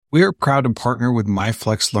We are proud to partner with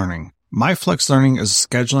MyFlex Learning. MyFlex Learning is a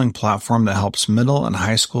scheduling platform that helps middle and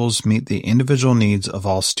high schools meet the individual needs of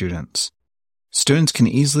all students. Students can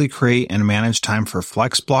easily create and manage time for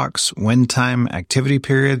flex blocks, win time, activity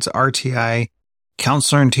periods, RTI,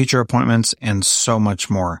 counselor and teacher appointments, and so much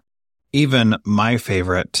more. Even my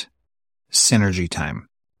favorite, synergy time.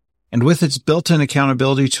 And with its built-in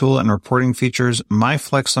accountability tool and reporting features,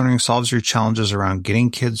 MyFlex Learning solves your challenges around getting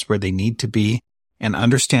kids where they need to be and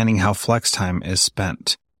understanding how flex time is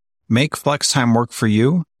spent. Make flex time work for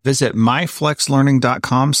you. Visit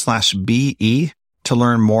myflexlearning.com/BE to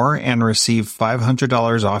learn more and receive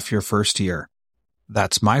 $500 off your first year.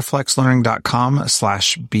 That's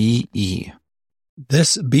myflexlearning.com/BE.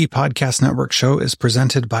 This B Podcast Network show is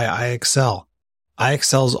presented by iExcel.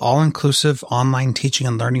 iExcel's all-inclusive online teaching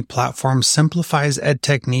and learning platform simplifies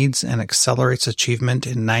edtech needs and accelerates achievement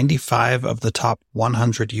in 95 of the top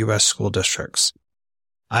 100 U.S. school districts.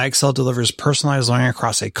 iExcel delivers personalized learning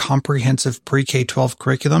across a comprehensive pre-K-12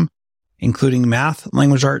 curriculum, including math,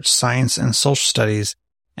 language arts, science, and social studies,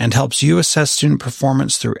 and helps you assess student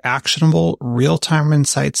performance through actionable, real-time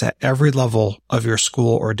insights at every level of your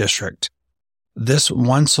school or district. This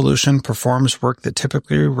one solution performs work that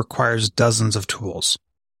typically requires dozens of tools.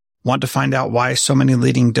 Want to find out why so many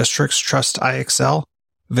leading districts trust iExcel?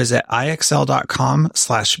 Visit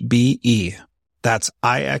iexcel.com/BE. That's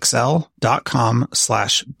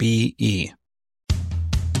iexcel.com/BE.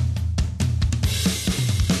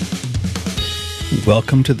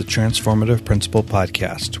 Welcome to the Transformative Principal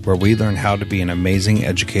Podcast, where we learn how to be an amazing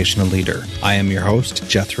educational leader. I am your host,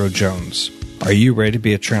 Jethro Jones. Are you ready to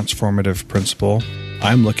be a transformative principal?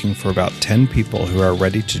 I'm looking for about 10 people who are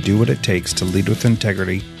ready to do what it takes to lead with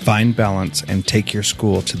integrity, find balance, and take your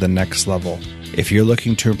school to the next level. If you're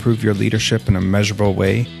looking to improve your leadership in a measurable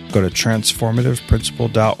way, go to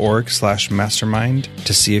transformativeprincipal.org/mastermind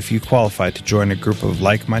to see if you qualify to join a group of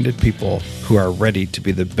like-minded people who are ready to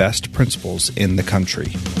be the best principals in the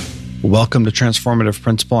country. Welcome to Transformative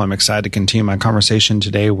Principal. I'm excited to continue my conversation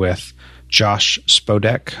today with Josh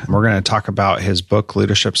Spodek. We're going to talk about his book,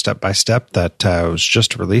 Leadership Step by Step, that was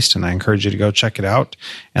just released, and I encourage you to go check it out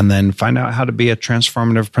and then find out how to be a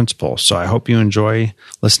transformative principal. So I hope you enjoy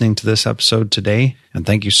listening to this episode today, and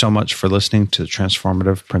thank you so much for listening to the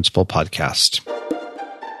Transformative Principal Podcast.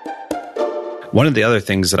 One of the other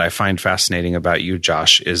things that I find fascinating about you,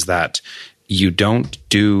 Josh, is that you don't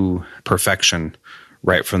do perfection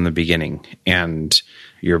right from the beginning. And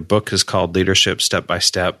your book is called Leadership Step by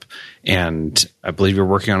Step, and I believe you're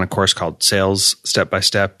working on a course called Sales Step by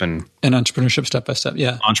Step and Entrepreneurship Step by Step,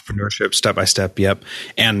 yeah. Entrepreneurship Step by Step, yep.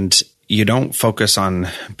 And you don't focus on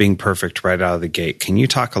being perfect right out of the gate. Can you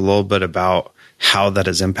talk a little bit about how that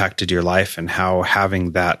has impacted your life and how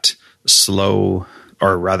having that slow,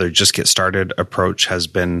 or rather just get started approach has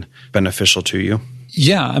been beneficial to you?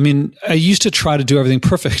 Yeah, I mean, I used to try to do everything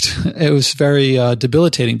perfect. It was very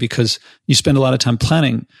debilitating because you spend a lot of time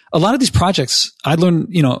planning. A lot of these projects, I learn,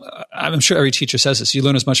 I'm sure every teacher says this, you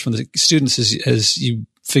learn as much from the students as you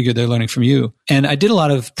figure they're learning from you. And I did a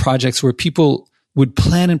lot of projects where people would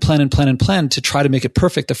plan and plan and plan and plan to try to make it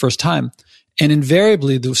perfect the first time. And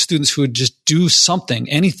invariably, the students who would just do something,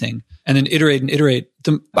 anything, and then iterate and iterate,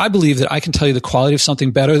 I believe that I can tell you the quality of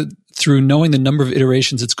something better through knowing the number of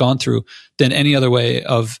iterations it's gone through than any other way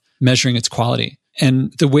of measuring its quality.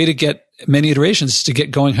 And the way to get many iterations is to get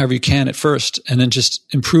going however you can at first and then just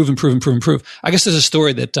improve. I guess there's a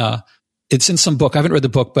story that it's in some book. I haven't read the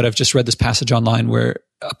book, but I've just read this passage online where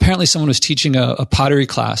apparently someone was teaching a pottery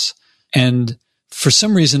class. And for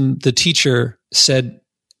some reason, the teacher said,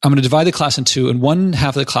 I'm going to divide the class in two. And one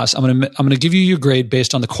half of the class, I'm going to give you your grade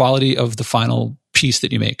based on the quality of the final piece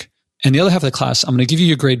that you make. And the other half of the class, I'm going to give you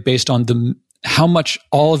your grade based on how much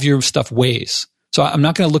all of your stuff weighs. So I'm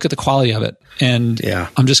not going to look at the quality of it, and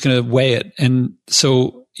I'm just going to weigh it. And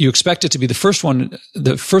so you expect it to be the first one,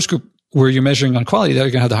 the first group where you're measuring on quality, they're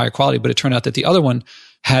going to have the higher quality. But it turned out that the other one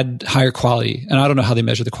had higher quality. And I don't know how they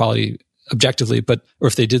measure the quality objectively, or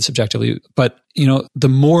if they did subjectively. But, the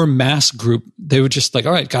more mass group, they would just like,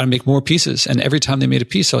 all right, got to make more pieces. And every time they made a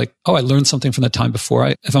piece, they're like, oh, I learned something from that time before.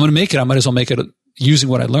 If I'm going to make it, I might as well make it using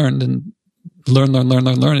what I learned, and learn.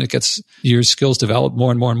 And it gets your skills developed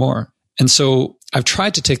more and more and more. And so I've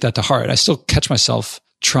tried to take that to heart. I still catch myself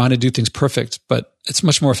trying to do things perfect, but it's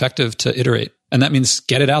much more effective to iterate. And that means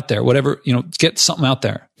get it out there, whatever, get something out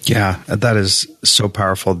there. Yeah, that is so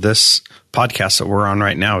powerful. This podcast that we're on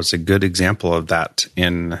right now is a good example of that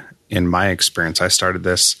in my experience. I started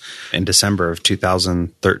this in December of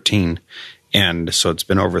 2013. And so it's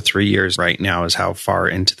been over 3 years right now is how far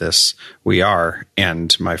into this we are.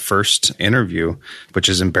 And my first interview, which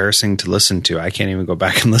is embarrassing to listen to, I can't even go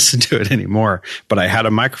back and listen to it anymore. But I had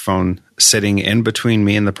a microphone sitting in between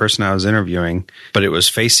me and the person I was interviewing, but it was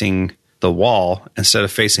facing the wall instead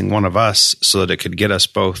of facing one of us so that it could get us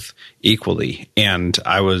both equally. And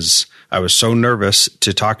I was so nervous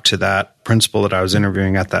to talk to that principal that I was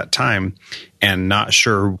interviewing at that time and not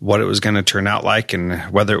sure what it was going to turn out like and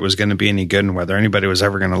whether it was going to be any good and whether anybody was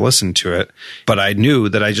ever going to listen to it. But I knew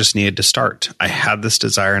that I just needed to start. I had this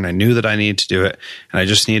desire and I knew that I needed to do it. And I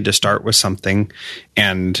just needed to start with something.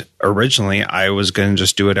 And originally I was going to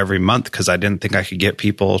just do it every month because I didn't think I could get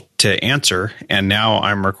people to answer. And now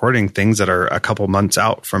I'm recording things that are a couple months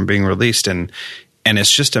out from being released. And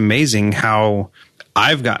it's just amazing how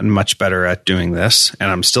I've gotten much better at doing this, and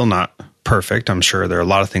I'm still not perfect. I'm sure there are a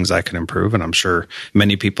lot of things I can improve, and I'm sure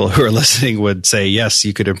many people who are listening would say, yes,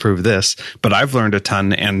 you could improve this. But I've learned a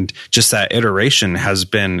ton, and just that iteration has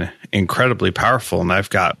been incredibly powerful, and I've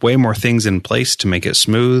got way more things in place to make it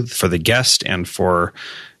smooth for the guest and for,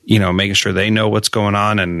 making sure they know what's going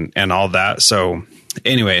on and all that. So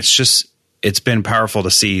anyway, it's been powerful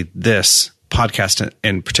to see this podcast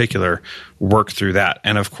in particular work through that.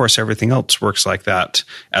 And of course, everything else works like that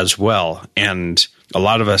as well. And a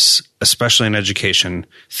lot of us, especially in education,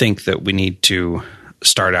 think that we need to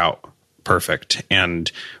start out perfect.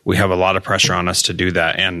 And we have a lot of pressure on us to do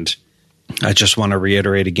that. And I just want to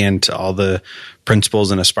reiterate again to all the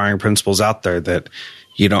principals and aspiring principals out there that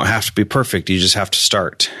you don't have to be perfect. You just have to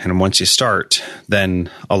start. And once you start,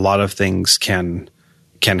 then a lot of things can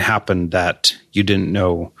happen that you didn't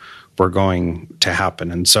know were going to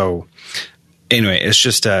happen. And so anyway, it's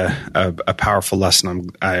just a powerful lesson.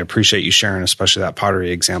 I appreciate you sharing, especially that pottery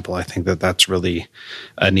example. I think that that's really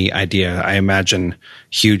a neat idea. I imagine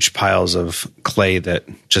huge piles of clay that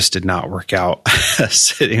just did not work out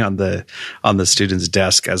sitting on the student's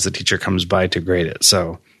desk as the teacher comes by to grade it.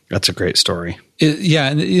 So that's a great story.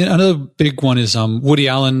 And another big one is Woody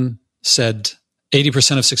Allen said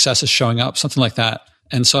 80% of success is showing up, something like that.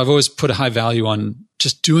 And so I've always put a high value on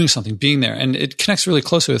just doing something, being there. And it connects really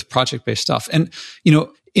closely with project-based stuff. And,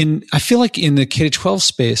 I feel like in the K-12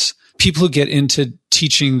 space, people who get into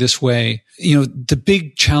teaching this way, the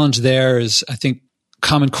big challenge there is, I think,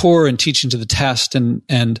 Common Core and teaching to the test. And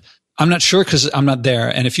I'm not sure because I'm not there.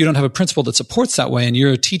 And if you don't have a principal that supports that way and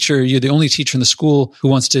you're a teacher, you're the only teacher in the school who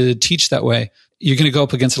wants to teach that way, you're going to go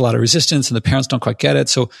up against a lot of resistance and the parents don't quite get it.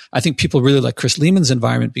 So I think people really like Chris Lehman's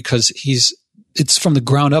environment because it's from the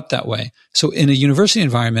ground up that way. So in a university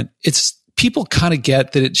environment, people kind of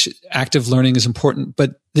get that active learning is important,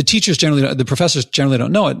 but the professors generally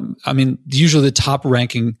don't know it. I mean, usually the top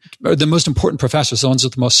ranking or the most important professors, the ones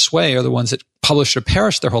with the most sway, are the ones that publish or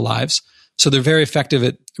perish their whole lives. So they're very effective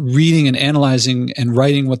at reading and analyzing and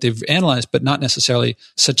writing what they've analyzed, but not necessarily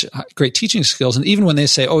such great teaching skills. And even when they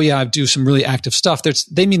say, oh yeah, I do some really active stuff,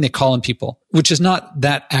 they mean they call in people, which is not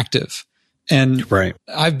that active. And right.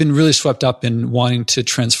 I've been really swept up in wanting to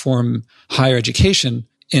transform higher education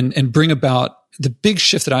and bring about the big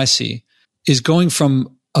shift that I see is going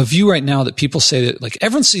from a view right now that people say that like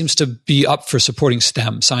everyone seems to be up for supporting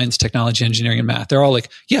STEM, science, technology, engineering, and math. They're all like,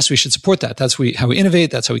 yes, we should support that. That's how we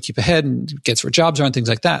innovate. That's how we keep ahead and gets where jobs are and things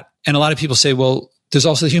like that. And a lot of people say, well, there's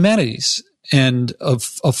also the humanities, and a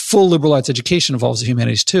full liberal arts education involves the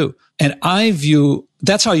humanities too. And I view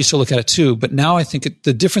that's how I used to look at it too. But now I think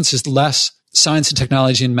the difference is less science and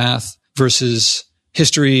technology and math versus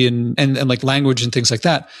history and like language and things like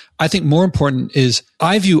that. I think more important is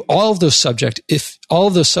I view all of those subjects,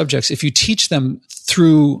 if you teach them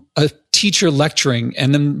through a teacher lecturing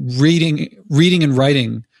and then reading and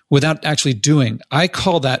writing without actually doing, I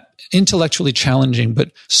call that intellectually challenging,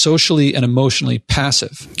 but socially and emotionally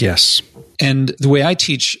passive. Yes. And the way I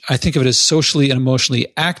teach, I think of it as socially and emotionally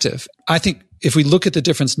active. I think if we look at the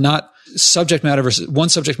difference, not subject matter versus one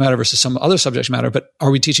subject matter versus some other subject matter, but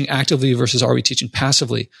are we teaching actively versus are we teaching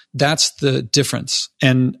passively? That's the difference.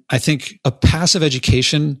 And I think a passive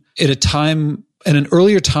education at an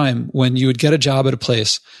earlier time when you would get a job at a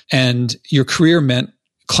place and your career meant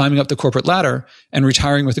climbing up the corporate ladder and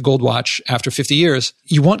retiring with a gold watch after 50 years,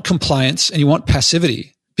 you want compliance and you want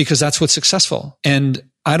passivity because that's what's successful. And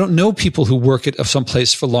I don't know people who work at some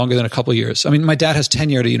place for longer than a couple of years. I mean, my dad has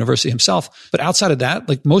tenure at a university himself, but outside of that,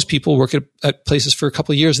 like most people work at places for a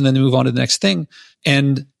couple of years and then they move on to the next thing.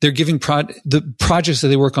 And they're giving the projects that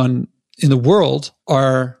they work on in the world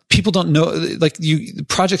are people don't know, like the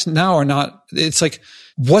projects now are not, it's like,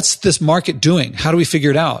 what's this market doing? How do we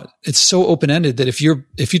figure it out? It's so open-ended that if you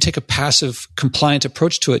take a passive compliant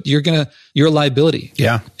approach to it, you're a liability.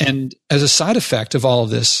 Yeah. And as a side effect of all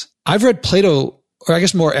of this, I've read Plato, or I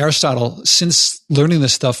guess more Aristotle, since learning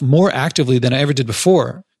this stuff more actively than I ever did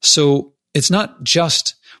before. So it's not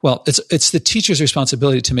just, well, it's the teacher's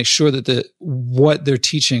responsibility to make sure that what they're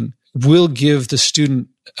teaching will give the student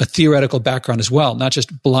a theoretical background as well, not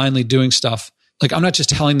just blindly doing stuff. Like, I'm not just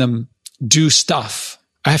telling them do stuff.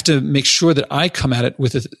 I have to make sure that I come at it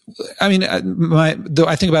with though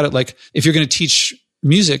I think about it like, if you're going to teach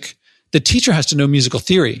music, the teacher has to know musical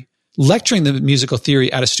theory. Lecturing the musical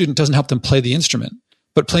theory at a student doesn't help them play the instrument.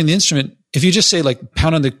 But playing the instrument, if you just say like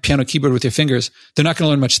pound on the piano keyboard with your fingers, they're not going to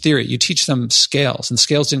learn much theory. You teach them scales, and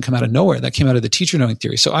scales didn't come out of nowhere. That came out of the teacher knowing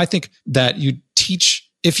theory. So I think that you teach,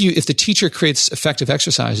 if the teacher creates effective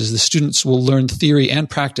exercises, the students will learn theory and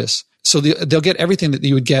practice. So they'll get everything that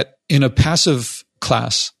you would get in a passive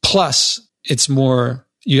class. Plus, it's more,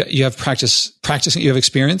 you have practicing, you have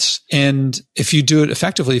experience. And if you do it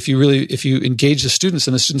effectively, if you engage the students,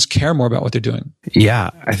 then the students care more about what they're doing.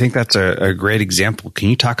 Yeah, I think that's a great example. Can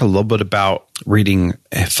you talk a little bit about reading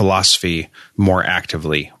philosophy more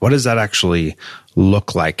actively? What does that actually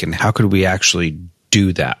look like, and how could we actually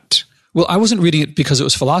do that? Well, I wasn't reading it because it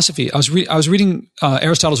was philosophy. I was reading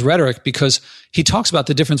Aristotle's Rhetoric because he talks about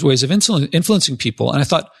the different ways of influencing people. And I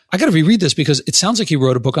thought, I got to reread this because it sounds like he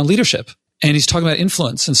wrote a book on leadership. And he's talking about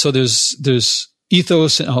influence. And so there's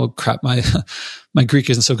ethos. And, oh crap, my Greek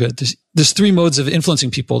isn't so good. There's three modes of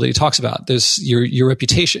influencing people that he talks about. There's your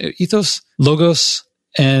reputation, ethos, logos,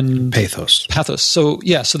 and pathos. So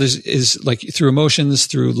yeah, so is like through emotions,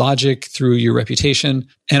 through logic, through your reputation.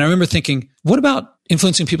 And I remember thinking, what about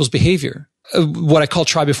influencing people's behavior? What I call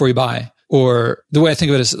try before you buy. Or the way I think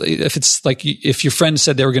of it is, if it's like, if your friend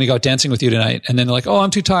said they were going to go out dancing with you tonight, and then they're like, oh, I'm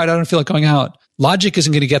too tired, I don't feel like going out. Logic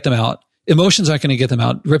isn't going to get them out. Emotions aren't going to get them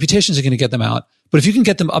out. Reputations are going to get them out. But if you can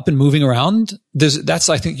get them up and moving around, that's,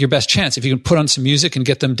 I think, your best chance. If you can put on some music and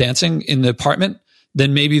get them dancing in the apartment,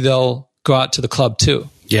 then maybe they'll go out to the club too.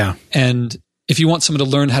 Yeah. And if you want someone to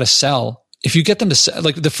learn how to sell, if you get them to sell,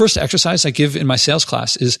 like the first exercise I give in my sales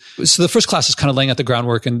class is, so the first class is kind of laying out the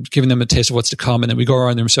groundwork and giving them a taste of what's to come. And then we go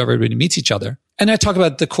around there so everybody meets each other. And I talk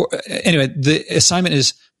about the core. Anyway, the assignment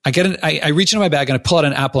is I reach into my bag and I pull out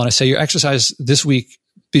an apple and I say, your exercise this week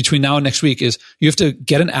between now and next week is you have to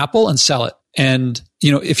get an apple and sell it. And,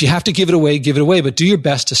 if you have to give it away, but do your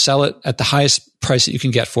best to sell it at the highest price that you can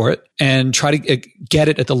get for it, and try to get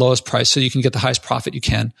it at the lowest price so you can get the highest profit you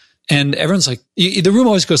can. And everyone's like, the room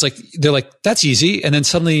always goes like, they're like, that's easy. And then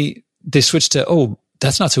suddenly they switch to, oh,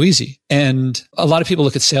 that's not so easy. And a lot of people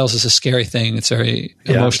look at sales as a scary thing. It's very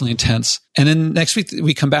emotionally intense. And then next week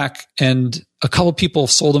we come back and a couple people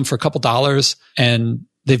sold them for a couple dollars and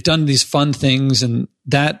they've done these fun things, and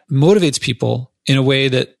that motivates people in a way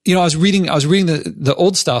that, I was reading the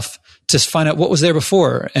old stuff to find out what was there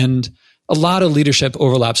before. And a lot of leadership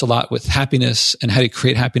overlaps a lot with happiness and how to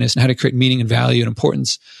create happiness and how to create meaning and value and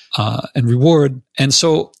importance, and reward. And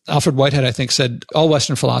so Alfred Whitehead, I think, said all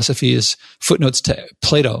Western philosophy is footnotes to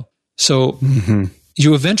Plato. So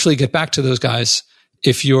you eventually get back to those guys.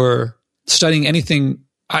 If you're studying anything,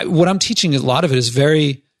 what I'm teaching, a lot of it is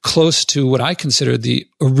very close to what I consider the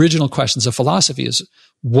original questions of philosophy is,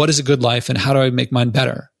 what is a good life and how do I make mine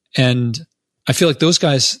better? And I feel like those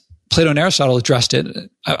guys, Plato and Aristotle, addressed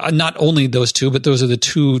it. Not only those two, but those are the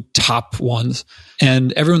two top ones.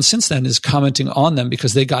 And everyone since then is commenting on them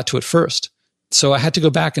because they got to it first. So I had to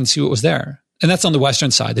go back and see what was there. And that's on the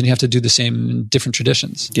Western side. Then you have to do the same in different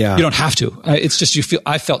traditions. Yeah. You don't have to. It's just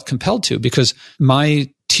I felt compelled to, because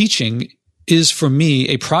my teaching is, for me,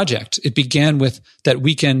 a project. It began with that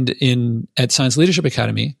weekend at Science Leadership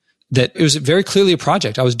Academy, that it was very clearly a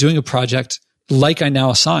project. I was doing a project like I now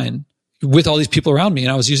assign with all these people around me,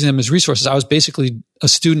 and I was using them as resources. I was basically a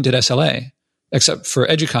student at SLA, except for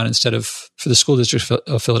Educon instead of for the school district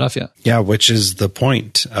of Philadelphia. Yeah, which is the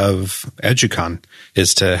point of Educon,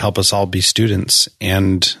 is to help us all be students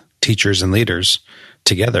and teachers and leaders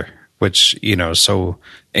together, which, is so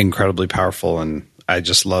incredibly powerful. And I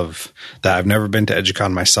just love that. I've never been to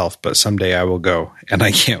Educon myself, but someday I will go, and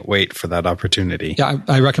I can't wait for that opportunity. Yeah,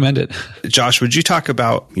 I recommend it. Josh, would you talk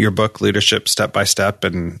about your book, Leadership Step by Step,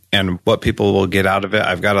 and what people will get out of it?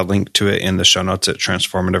 I've got a link to it in the show notes at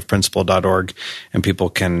transformativeprinciple.org, and people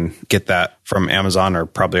can get that from Amazon or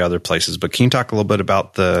probably other places. But can you talk a little bit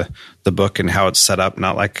about the book and how it's set up,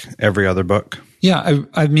 not like every other book? Yeah,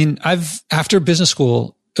 after business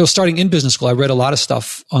school, starting in business school, I read a lot of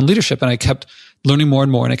stuff on leadership, and I kept learning more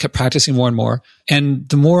and more, and I kept practicing more and more. And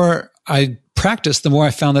the more I practiced, the more I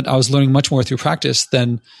found that I was learning much more through practice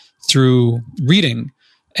than through reading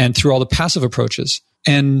and through all the passive approaches.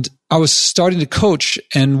 And I was starting to coach,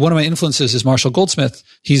 and one of my influences is Marshall Goldsmith.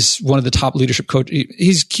 He's one of the top leadership coach.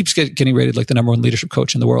 He keeps getting rated like the number one leadership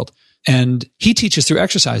coach in the world. And he teaches through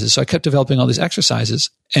exercises. So I kept developing all these exercises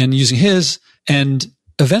and using his. And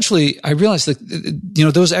eventually I realized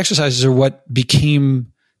that, those exercises are what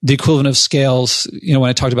became the equivalent of scales. When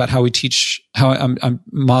I talked about how we teach, how I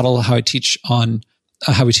model how I teach on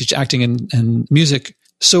how we teach acting and music.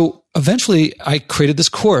 So eventually I created this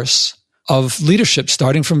course of leadership,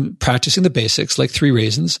 starting from practicing the basics, like 3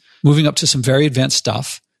 Raisins, moving up to some very advanced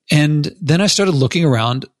stuff. And then I started looking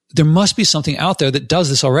around. There must be something out there that does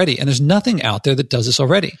this already. And there's nothing out there that does this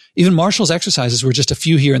already. Even Marshall's exercises were just a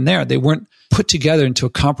few here and there. They weren't put together into a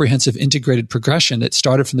comprehensive integrated progression that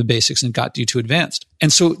started from the basics and got you to advanced.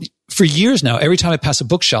 And so for years now, every time I pass a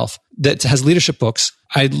bookshelf that has leadership books,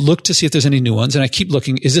 I look to see if there's any new ones. And I keep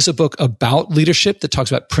looking, is this a book about leadership that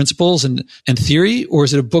talks about principles and theory? Or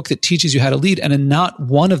is it a book that teaches you how to lead? And not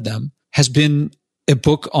one of them has been a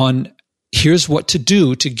book on here's what to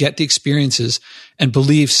do to get the experiences and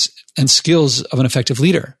beliefs and skills of an effective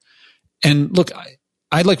leader. And look,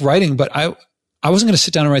 I like writing, but I wasn't going to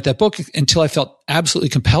sit down and write that book until I felt absolutely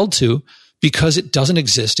compelled to, because it doesn't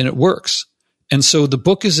exist and it works. And so the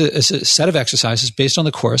book is a set of exercises based on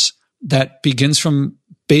the course that begins from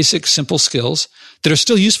basic, simple skills that are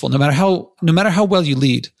still useful, no matter how well you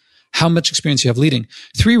lead, how much experience you have leading.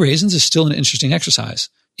 3 Raisins is still an interesting exercise.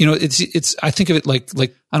 I think of it like,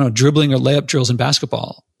 I don't know, dribbling or layup drills in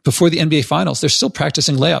basketball. Before the NBA finals, they're still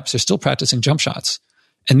practicing layups. They're still practicing jump shots.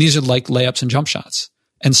 And these are like layups and jump shots.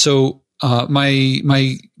 And so,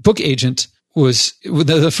 my book agent was,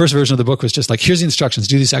 the first version of the book was just like, here's the instructions,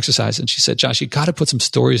 do these exercises. And she said, Josh, you got to put some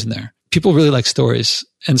stories in there. People really like stories.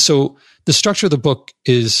 And so the structure of the book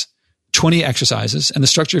is 20 exercises, and the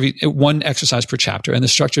structure of one exercise per chapter. And the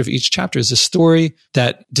structure of each chapter is a story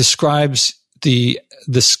that describes the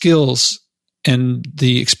skills and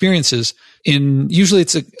the experiences usually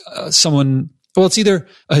it's it's either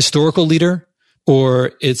a historical leader,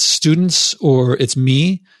 or it's students, or it's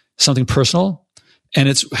me, something personal. And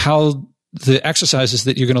it's how the exercises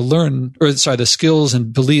that you're going to learn, the skills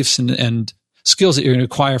and beliefs and skills that you're going to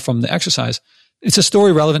acquire from the exercise. It's a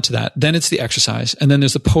story relevant to that. Then it's the exercise. And then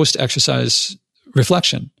there's the post-exercise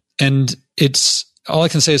reflection. And it's, all I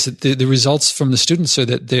can say is that the results from the students are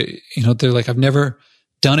that they're like, I've never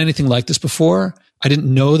done anything like this before. I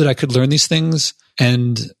didn't know that I could learn these things,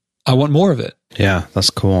 and I want more of it. Yeah,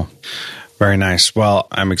 that's cool. Very nice. Well,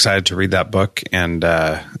 I'm excited to read that book, and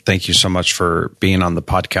thank you so much for being on the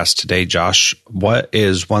podcast today, Josh. What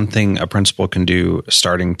is one thing a principal can do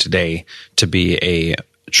starting today to be a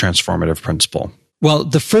transformative principal? Well,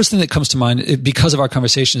 the first thing that comes to mind, because of our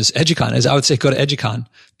conversation, is EduCon. As I would say, go to EduCon,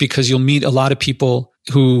 because you'll meet a lot of people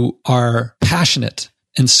who are passionate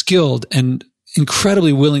and skilled and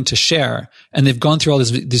incredibly willing to share. And they've gone through all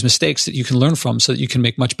these mistakes that you can learn from, so that you can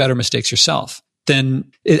make much better mistakes yourself.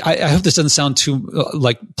 Then I hope this doesn't sound too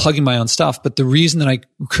like plugging my own stuff, but the reason that I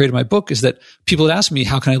created my book is that people had asked me,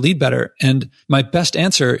 how can I lead better? And my best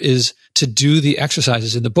answer is to do the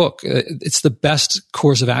exercises in the book. It's the best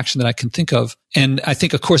course of action that I can think of. And I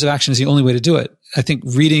think a course of action is the only way to do it. I think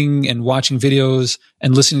reading and watching videos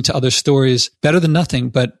and listening to other stories, better than nothing.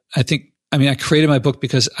 But I created my book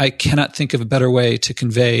because I cannot think of a better way to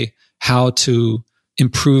convey how to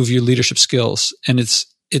improve your leadership skills. And it's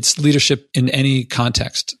leadership in any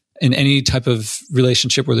context, in any type of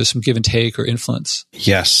relationship where there's some give and take or influence.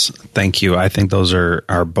 Yes. Thank you. I think those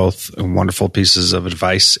are both wonderful pieces of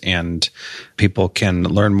advice, and people can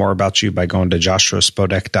learn more about you by going to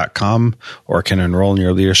joshuaspodek.com, or can enroll in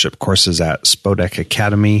your leadership courses at Spodek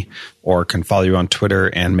Academy, or can follow you on Twitter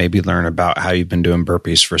and maybe learn about how you've been doing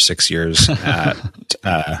burpees for 6 years at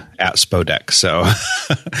Spodek. So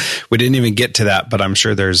we didn't even get to that, but I'm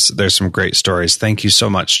sure there's some great stories. Thank you so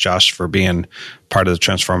much, Josh, for being part of the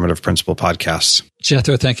Transformative Principal podcast.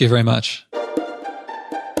 Jethro, thank you very much.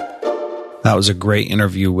 That was a great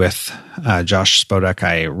interview with Josh Spodek.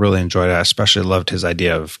 I really enjoyed it. I especially loved his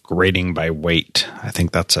idea of grading by weight. I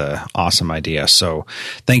think that's an awesome idea. So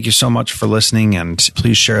thank you so much for listening, and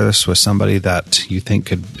please share this with somebody that you think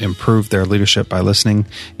could improve their leadership by listening.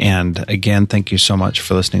 And again, thank you so much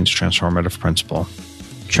for listening to Transformative Principal.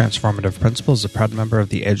 Transformative Principal is a proud member of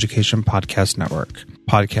the Education Podcast Network.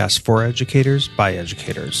 Podcasts for educators by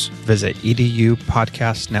educators. Visit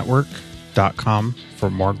edupodcastnetwork.com for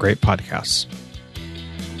more great podcasts.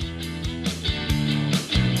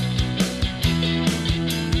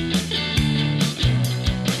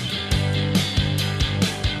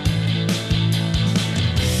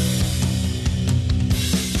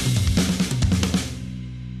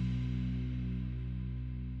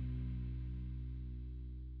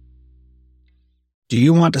 Do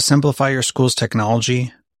you want to simplify your school's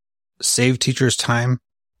technology, save teachers time,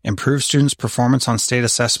 improve students' performance on state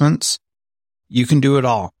assessments? You can do it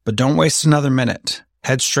all, but don't waste another minute.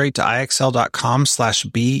 Head straight to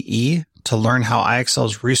ixl.com/BE to learn how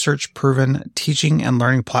IXL's research-proven teaching and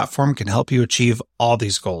learning platform can help you achieve all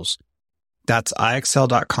these goals. That's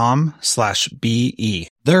ixl.com/BE.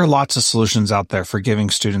 There are lots of solutions out there for giving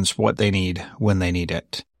students what they need when they need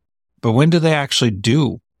it. But when do they actually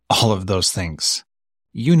do all of those things?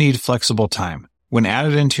 You need flexible time. When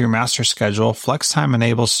added into your master schedule, Flex Time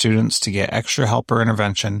enables students to get extra help or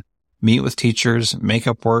intervention, meet with teachers, make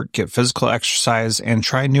up work, get physical exercise, and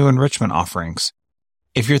try new enrichment offerings.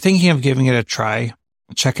 If you're thinking of giving it a try,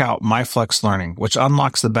 check out MyFlex Learning, which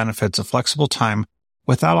unlocks the benefits of flexible time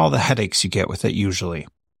without all the headaches you get with it usually.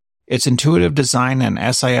 Its intuitive design and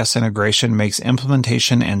SIS integration makes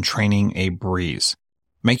implementation and training a breeze.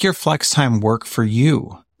 Make your flex time work for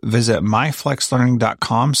you. Visit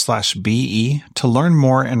myflexlearning.com/BE to learn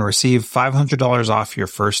more and receive $500 off your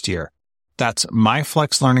first year. That's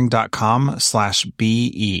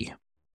myflexlearning.com/BE.